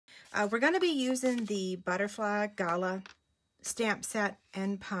We're going to be using the Butterfly Gala stamp set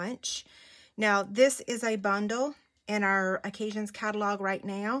and punch. Now, this is a bundle in our Occasions catalog right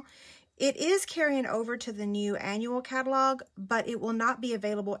now. It is carrying over to the new annual catalog, but it will not be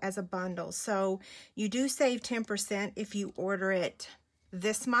available as a bundle. So you do save 10% if you order it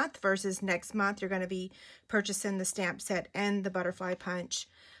this month versus next month. You're going to be purchasing the stamp set and the butterfly punch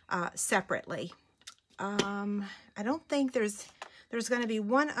separately. I don't think there's going to be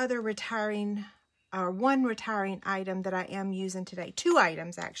one retiring item that I am using today. 2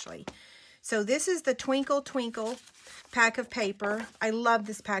 items actually. So this is the Twinkle Twinkle pack of paper. I love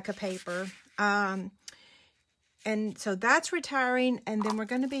this pack of paper. And so that's retiring, and then we're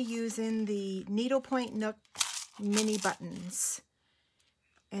going to be using the Needlepoint Nook mini buttons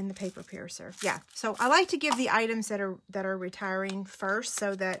and the paper piercer. Yeah, so I like to give the items that are retiring first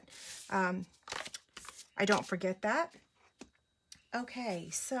so that I don't forget that. Okay,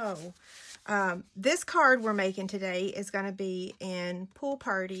 so this card we're making today is going to be in Pool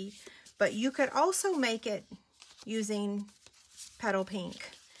Party, but you could also make it using Petal Pink.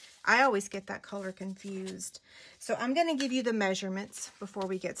 I always get that color confused. So I'm going to give you the measurements before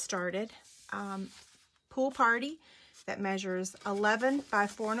we get started. Pool Party, that measures 11 by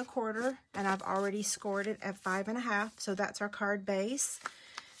 4 1/4, and I've already scored it at 5 1/2, so that's our card base.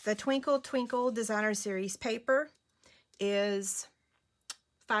 The Twinkle Twinkle Designer Series paper is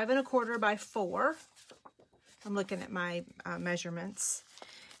 5 1/4 by 4. I'm looking at my measurements.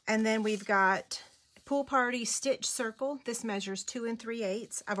 And then we've got Pool Party Stitch Circle. This measures 2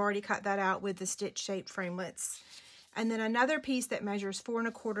 3/8. I've already cut that out with the stitch shaped framelits. And then another piece that measures 4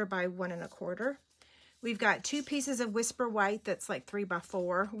 1/4 by 1 1/4. We've got 2 pieces of Whisper White that's like 3 by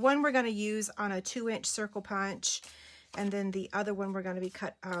 4. One we're going to use on a 2-inch circle punch, and then the other one we're going to be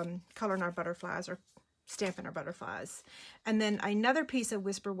coloring our butterflies or stamping our butterflies. And then another piece of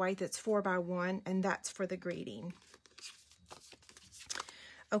Whisper White that's 4 by 1, and that's for the greeting.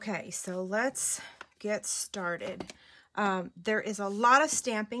 Okay, so let's get started. There is a lot of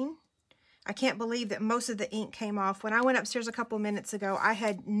stamping. I can't believe that most of the ink came off. When I went upstairs a couple minutes ago, I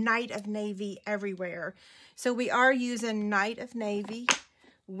had Night of Navy everywhere. So we are using Night of Navy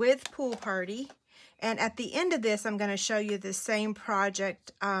with Pool Party. And at the end of this, I'm going to show you the same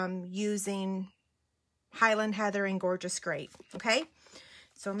project using Highland Heather and Gorgeous Grape. Okay?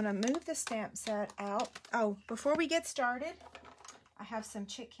 So I'm going to move the stamp set out. Oh, before we get started, I have some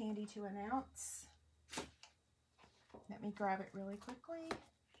Chick Candy to announce. Let me grab it really quickly.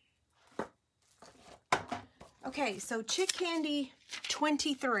 Okay, so Chick Candy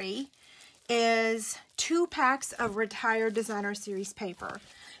 23 is 2 packs of retired Designer Series paper.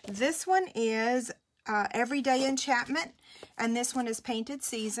 This one is Everyday Enchantment, and this one is Painted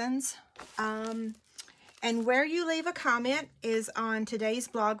Seasons. And where you leave a comment is on today's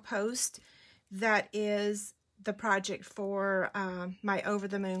blog post. That is the project for my Over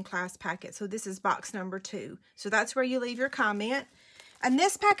the Moon class packet. So this is box number 2. So that's where you leave your comment. And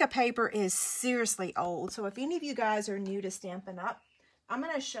this pack of paper is seriously old. So if any of you guys are new to Stampin' Up, I'm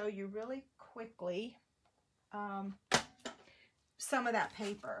going to show you really quickly some of that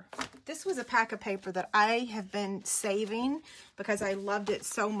paper. This was a pack of paper that I have been saving because I loved it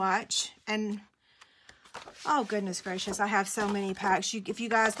so much. And oh, goodness gracious, I have so many packs. If you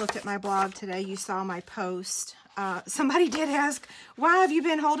guys looked at my blog today, you saw my post. Somebody did ask, why have you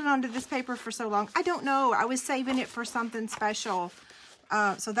been holding on to this paper for so long? I don't know. I was saving it for something special.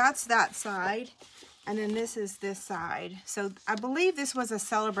 So that's that side. And then this is this side. So I believe this was a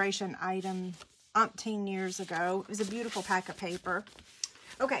celebration item umpteen years ago. It was a beautiful pack of paper.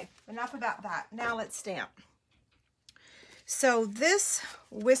 Okay, enough about that. Now let's stamp. So this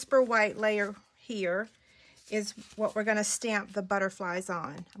Whisper White layer here is what we're going to stamp the butterflies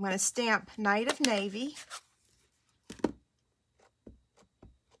on. I'm going to stamp Night of Navy.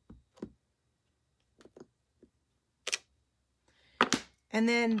 And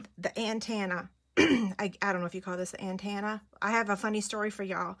then the antenna. I don't know if you call this the antenna. I have a funny story for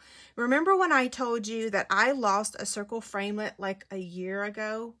y'all. Remember when I told you that I lost a circle framelit like a year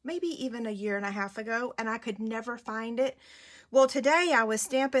ago, maybe even a year and a half ago, and I could never find it? Well, today I was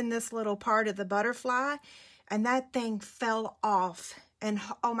stamping this little part of the butterfly, and that thing fell off. And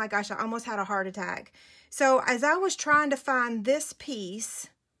oh my gosh, I almost had a heart attack. So as I was trying to find this piece,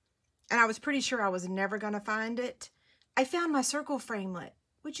 and I was pretty sure I was never going to find it, I found my circle framelit,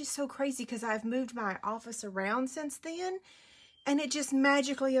 which is so crazy because I've moved my office around since then, and it just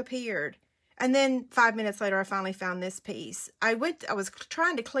magically appeared. And then 5 minutes later, I finally found this piece. I was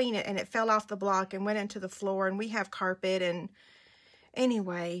trying to clean it, and it fell off the block and went into the floor, and we have carpet. And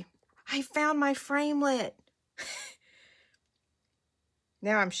anyway, I found my framelit.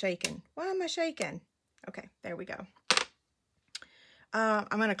 Now I'm shaking. Why am I shaking? Okay, there we go. I'm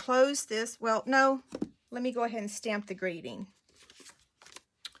going to close this. Well, no, let me go ahead and stamp the greeting.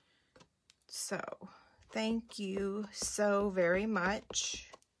 So, thank you so very much.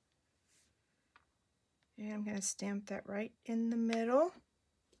 And I'm going to stamp that right in the middle.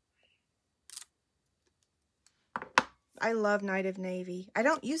 I love Night of Navy. I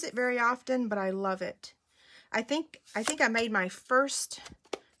don't use it very often, but I love it. I think I made my first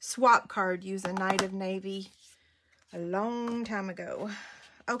swap card using Night of Navy a long time ago.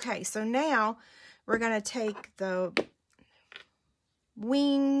 Okay, so now we're going to take the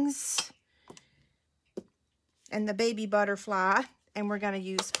wings and the baby butterfly, and we're going to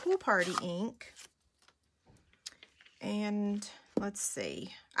use Pool Party ink. And let's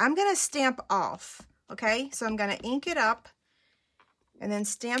see. I'm going to stamp off, okay? So I'm going to ink it up and then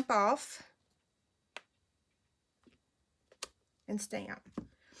stamp off and stamp.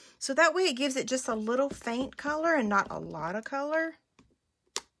 So that way it gives it just a little faint color and not a lot of color.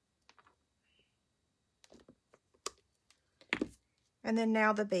 And then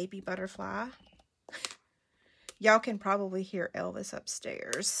now the baby butterfly. Y'all can probably hear Elvis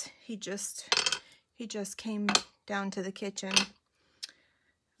upstairs. He just came down to the kitchen.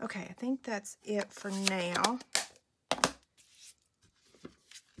 Okay, I think that's it for now.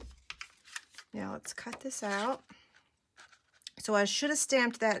 Now let's cut this out. So I should have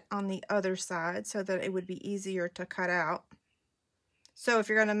stamped that on the other side so that it would be easier to cut out. So if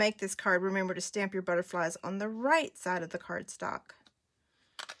you're going to make this card, remember to stamp your butterflies on the right side of the cardstock.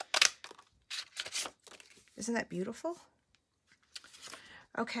 Isn't that beautiful?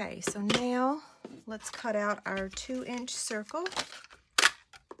 Okay, so now let's cut out our 2-inch circle.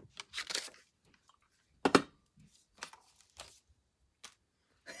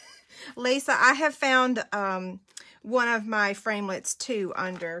 Lisa, I have found one of my framelits too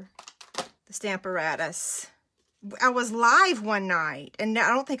under the Stamparatus. I was live one night and I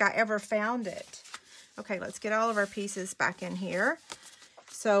don't think I ever found it. Okay, let's get all of our pieces back in here.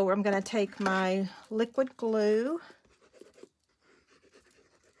 So I'm going to take my liquid glue.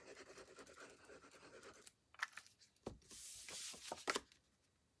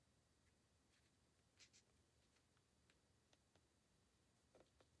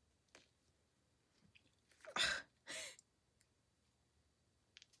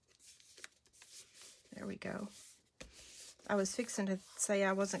 There we go. I was fixing to say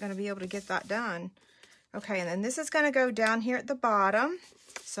I wasn't going to be able to get that done. Okay, and then this is going to go down here at the bottom.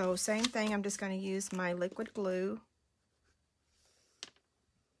 So same thing, I'm just going to use my liquid glue.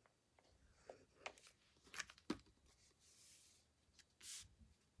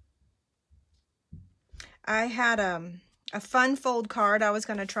 I had a fun fold card I was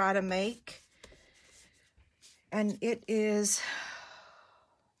going to try to make. And it is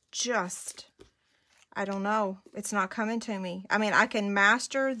just, I don't know, it's not coming to me. I mean, I can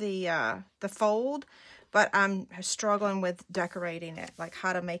master the fold, but I'm struggling with decorating it, like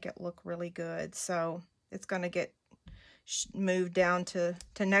how to make it look really good. So it's going to get moved down to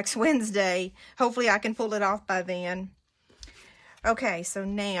next Wednesday. Hopefully I can pull it off by then. Okay, so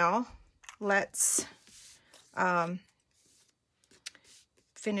now let's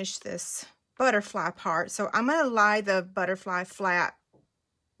finish this butterfly part. So I'm going to lie the butterfly flat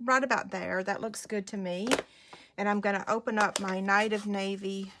right about there. That looks good to me. And I'm going to open up my Night of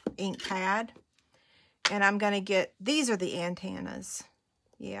Navy ink pad. And I'm going to get, these are the antennas.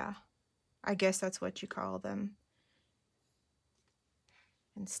 Yeah, I guess that's what you call them.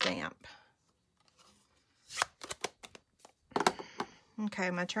 And stamp. Okay,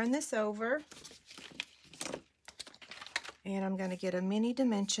 I'm going to turn this over. And I'm going to get a mini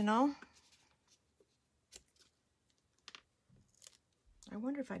dimensional. I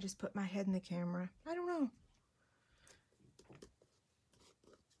wonder if I just put my head in the camera. I don't know.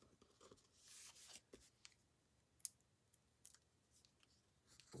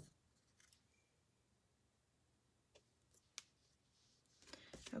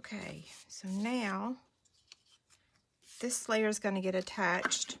 Okay, so now this layer is going to get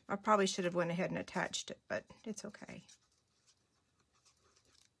attached. I probably should have went ahead and attached it, but it's okay.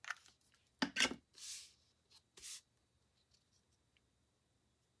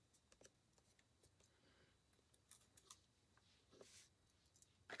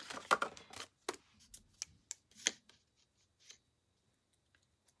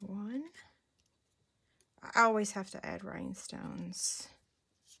 One. I always have to add rhinestones.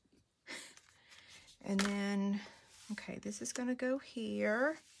 And then, okay, this is going to go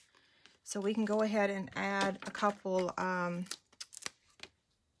here. So we can go ahead and add a couple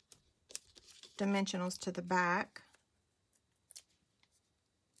dimensionals to the back.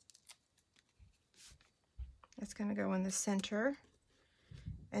 It's going to go in the center.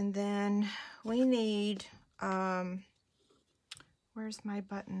 And then we need, where's my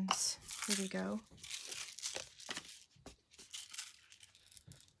buttons? Here we go.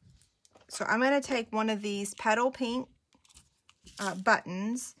 So I'm going to take one of these petal pink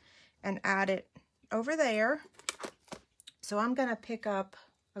buttons and add it over there. So I'm going to pick up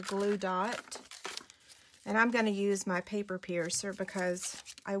a glue dot, and I'm going to use my paper piercer because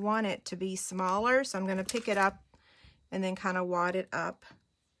I want it to be smaller. So I'm going to pick it up and then kind of wad it up,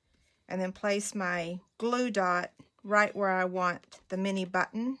 and then place my glue dot right where I want the mini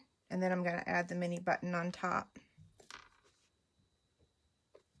button, and then I'm going to add the mini button on top.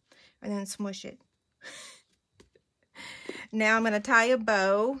 And then smush it. Now I'm going to tie a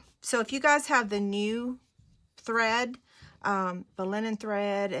bow. So if you guys have the new thread, the linen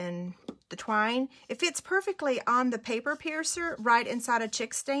thread and the twine, it fits perfectly on the paper piercer right inside a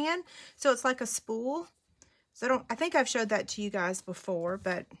chick stand. So it's like a spool. So I think I've showed that to you guys before,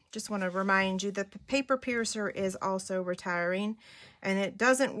 but just want to remind you that the paper piercer is also retiring, and it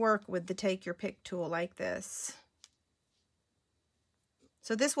doesn't work with the take your pick tool like this.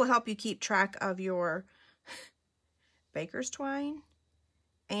 So this will help you keep track of your baker's twine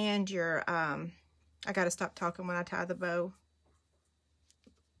and your, I got to stop talking when I tie the bow.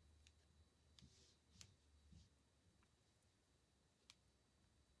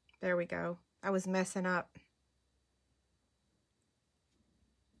 There we go. I was messing up.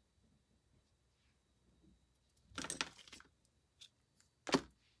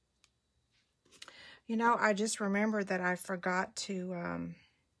 You know, I just remembered that I forgot to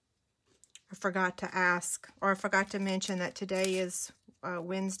ask, or I forgot to mention that today is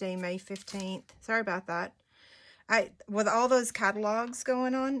Wednesday, May 15th. Sorry about that. With all those catalogs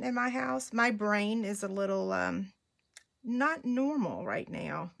going on in my house, my brain is a little not normal right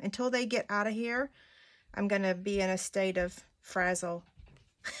now. Until they get out of here, I'm going to be in a state of frazzle.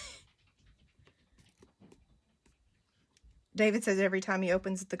 David says every time he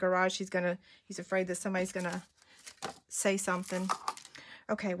opens the garage, he's afraid that somebody's gonna say something.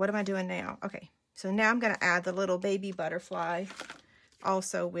 Okay, what am I doing now? Okay, so now I'm gonna add the little baby butterfly,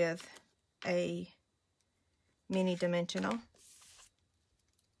 also with a mini dimensional.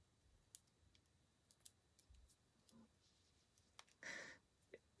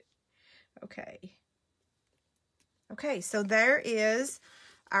 Okay. Okay, so there is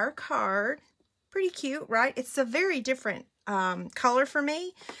our card. Pretty cute, right? It's a very different color for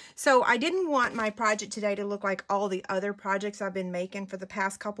me. So I didn't want my project today to look like all the other projects I've been making for the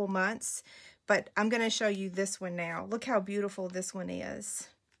past couple months, but I'm going to show you this one now. Look how beautiful this one is.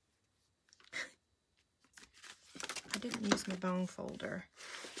 I didn't use my bone folder.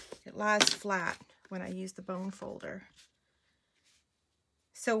 It lies flat when I use the bone folder.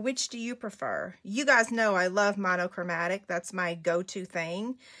 So which do you prefer? You guys know I love monochromatic. That's my go-to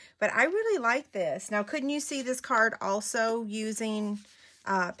thing. But I really like this. Now, couldn't you see this card also using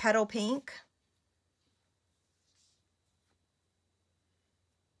petal pink?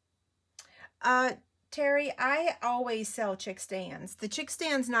 Terry, I always sell chick stands. The chick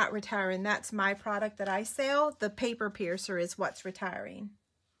stand's not retiring. That's my product that I sell. The paper piercer is what's retiring.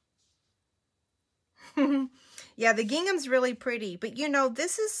 Yeah, the gingham's really pretty, but you know,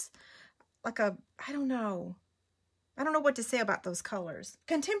 this is like a, I don't know what to say about those colors.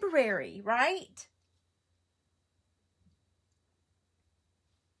 Contemporary, right?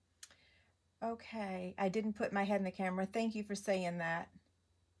 Okay, I didn't put my head in the camera. Thank you for saying that.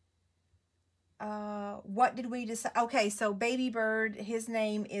 What did we decide? Okay, so baby bird, his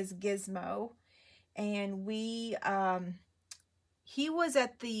name is Gizmo, and he was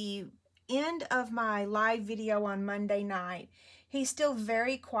at the end of my live video on Monday night. He's still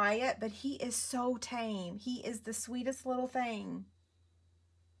very quiet, but he is so tame. He is the sweetest little thing.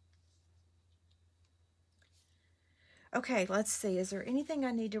 Okay, let's see. Is there anything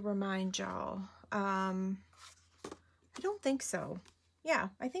I need to remind y'all? I don't think so. Yeah,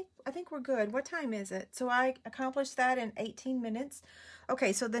 I think we're good. What time is it? So I accomplished that in 18 minutes.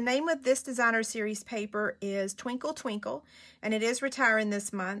 Okay, so the name of this designer series paper is Twinkle Twinkle, and it is retiring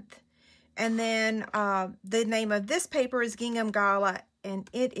this month. And then the name of this paper is Gingham Gala, and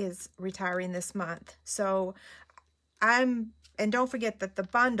it is retiring this month. So and don't forget that the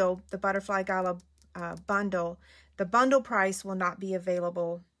bundle, the Butterfly Gala bundle, the bundle price will not be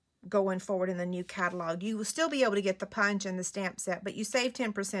available going forward in the new catalog. You will still be able to get the punch and the stamp set, but you save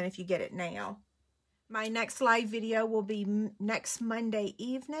 10% if you get it now. My next live video will be next Monday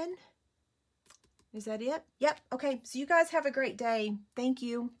evening. Is that it? Yep. Okay. So you guys have a great day. Thank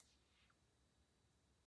you.